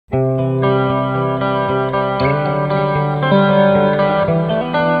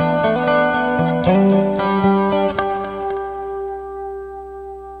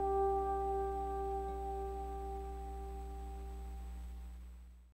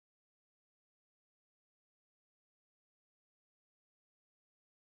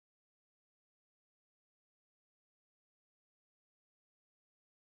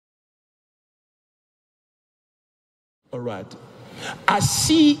All right. I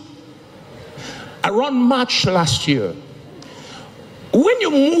see around March last year, when you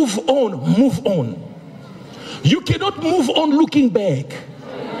move on, move on. You cannot move on looking back.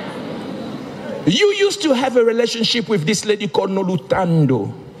 You used to have a relationship with this lady called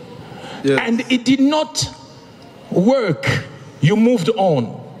Nolutando. Yes. And it did not work. You moved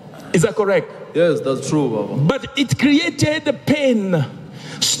on. Is that correct? Yes, that's true, Baba. But it created pain,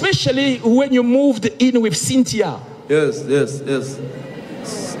 especially when you moved in with Cynthia. Yes, yes, yes.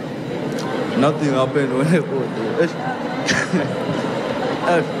 Nothing happened when I go there.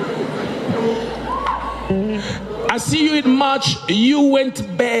 I see you in March. You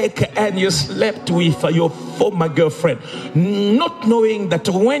went back and you slept with your former girlfriend, not knowing that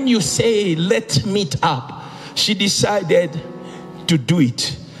when you say, let's meet up, she decided to do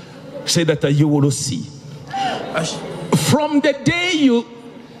it. Say that you will see. From the day you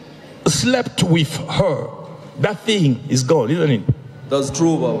slept with her, that thing is gone, isn't it? That's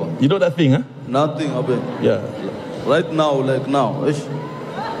true, Baba. You know that thing, huh? Nothing happened. Yeah. Right now, like now.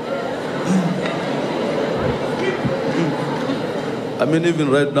 I mean, even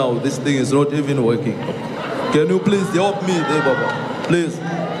right now, this thing is not even working. Can you please help me there, Baba? Please.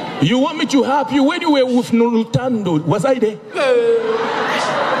 You want me to help you? When you were with Nolutando, was I there?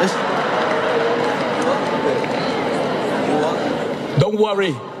 Don't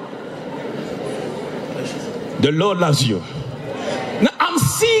worry. The Lord loves you. Now I'm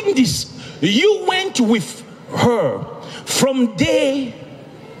seeing this. You went with her from day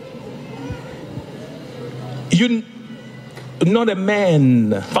you're not a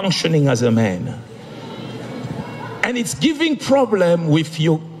man functioning as a man, and it's giving problem with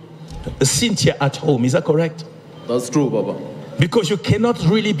your Cynthia at home. Is that correct? That's true, Baba. Because you cannot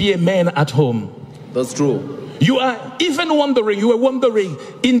really be a man at home. That's true. You are even wondering, you were wondering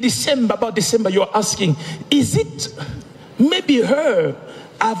in December, about December, you're asking, is it maybe her?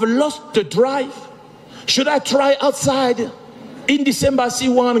 I've lost the drive. Should I try outside? In December, I see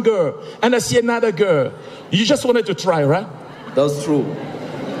one girl and I see another girl. You just wanted to try, right? That's true.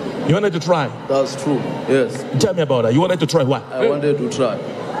 You wanted to try? That's true, yes. Tell me about that. You wanted to try what? I wanted to try.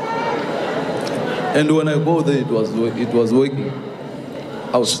 And when I go there, it was working.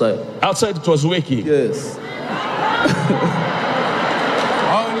 Outside. Outside it was working? Yes.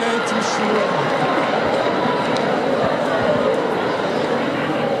 I'll let you see.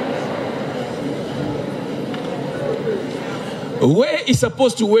 Where it's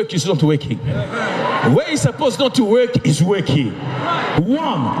supposed to work is not working. Where it's supposed not to work is working.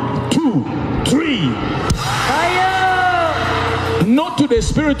 1, 2, 3. Fire! Not to the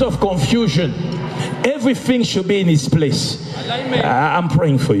spirit of confusion. Everything should be in its place. I'm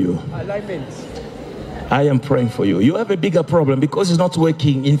praying for you. Alignment. I am praying for you. You have a bigger problem because it's not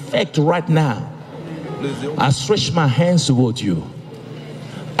working. In fact, right now, I stretch my hands towards you.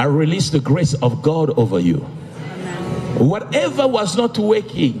 I release the grace of God over you. Whatever was not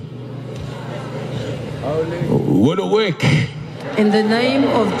working will work. In the name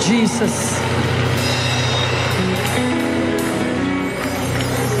of Jesus.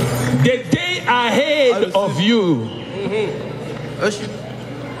 The day ahead of you.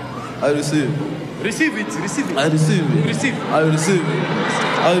 I receive. Receive it, receive it. I receive it. Receive. I receive it.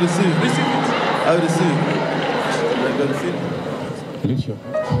 I receive. Receive it. I receive. I receive.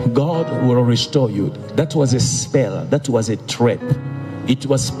 God will restore you. That was a spell. That was a trap. It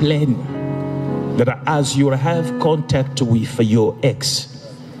was planned that as you have contact with your ex,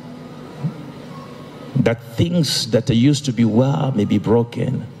 that things that used to be well may be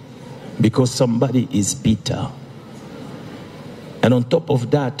broken because somebody is bitter. And on top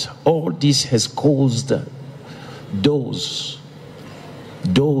of that, all this has caused doors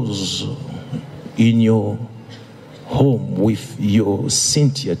in your home with your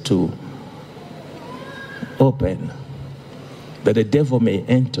Cynthia to open, that the devil may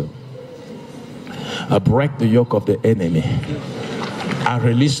enter. I break the yoke of the enemy. I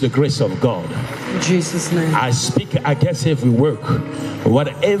release the grace of God. In Jesus' name. I speak against every work.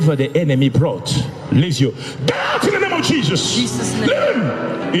 Whatever the enemy brought, leaves you. Get out in the name of Jesus. Jesus' name.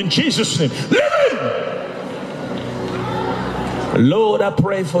 Live in Jesus' name. Live in. Lord, I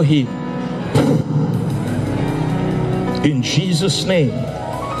pray for him. In Jesus' name.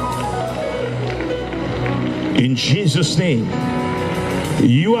 In Jesus' name.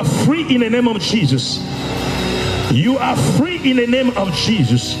 You are free in the name of Jesus. You are free in the name of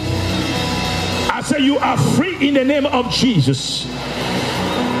Jesus. I say you are free in the name of Jesus.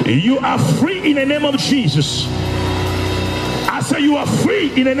 You are free in the name of Jesus. I say you are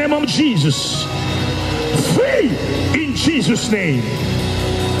free in the name of Jesus. Free in Jesus' name.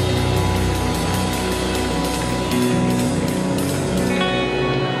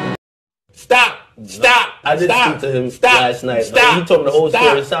 Stop. I did speak to him last night. He told me the whole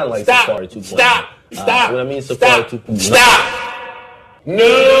story. It sounded like Safari 2.0. Stop. When I mean Safari 2.0. Stop.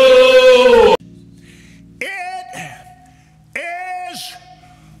 No. It is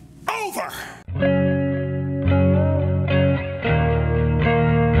over.